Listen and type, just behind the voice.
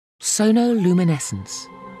sonoluminescence.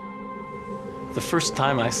 The first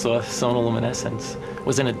time I saw sonoluminescence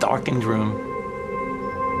was in a darkened room.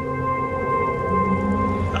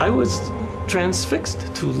 I was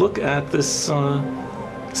transfixed to look at this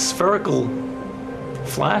spherical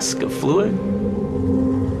flask of fluid.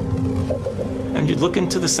 And you'd look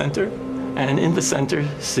into the center, and in the center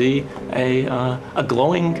see a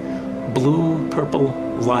glowing blue-purple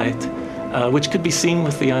light, which could be seen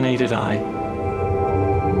with the unaided eye.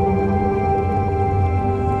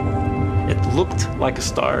 It looked like a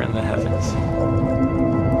star in the heavens.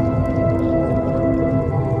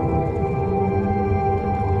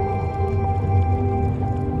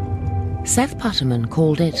 Seth Putterman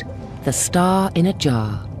called it the star in a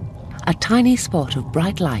jar, a tiny spot of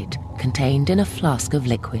bright light contained in a flask of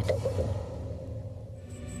liquid.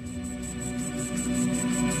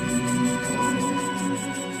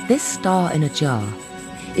 This star in a jar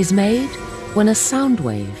is made when a sound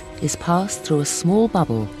wave is passed through a small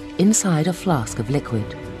bubble inside a flask of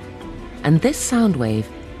liquid. And this sound wave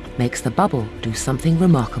makes the bubble do something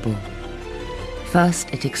remarkable.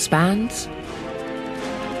 First it expands,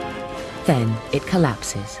 then it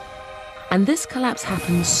collapses. And this collapse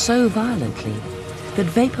happens so violently that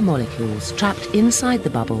vapor molecules trapped inside the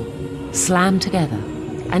bubble slam together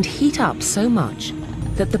and heat up so much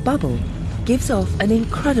that the bubble gives off an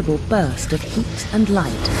incredible burst of heat and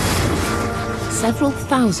light, several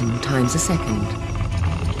thousand times a second,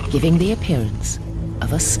 giving the appearance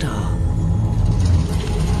of a star.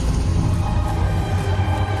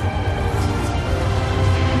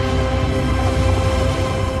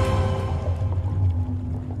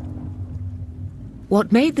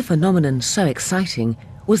 What made the phenomenon so exciting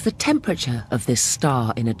was the temperature of this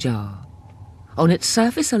star in a jar. On its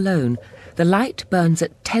surface alone, the light burns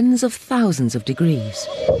at tens of thousands of degrees.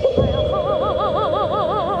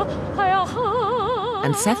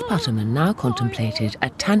 And Seth Putterman now contemplated a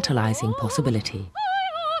tantalizing possibility.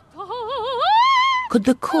 Could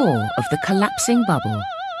the core of the collapsing bubble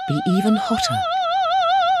be even hotter?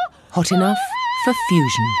 Hot enough for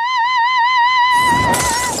fusion?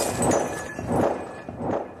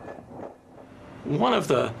 One of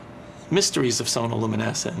the mysteries of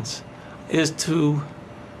sonoluminescence is to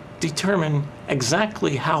determine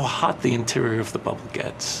exactly how hot the interior of the bubble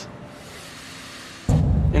gets.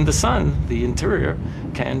 In the sun, the interior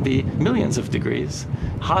can be millions of degrees,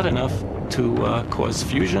 hot enough to cause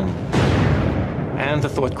fusion. And the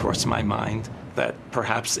thought crossed my mind that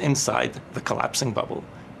perhaps inside the collapsing bubble,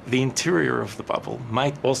 the interior of the bubble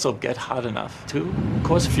might also get hot enough to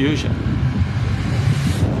cause fusion.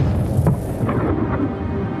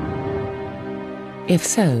 If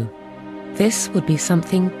so, this would be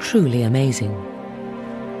something truly amazing.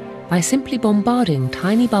 By simply bombarding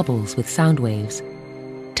tiny bubbles with sound waves,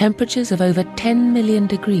 temperatures of over 10 million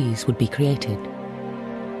degrees would be created.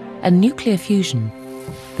 And nuclear fusion,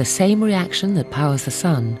 the same reaction that powers the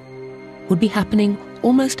sun, would be happening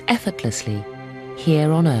almost effortlessly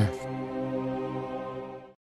here on Earth.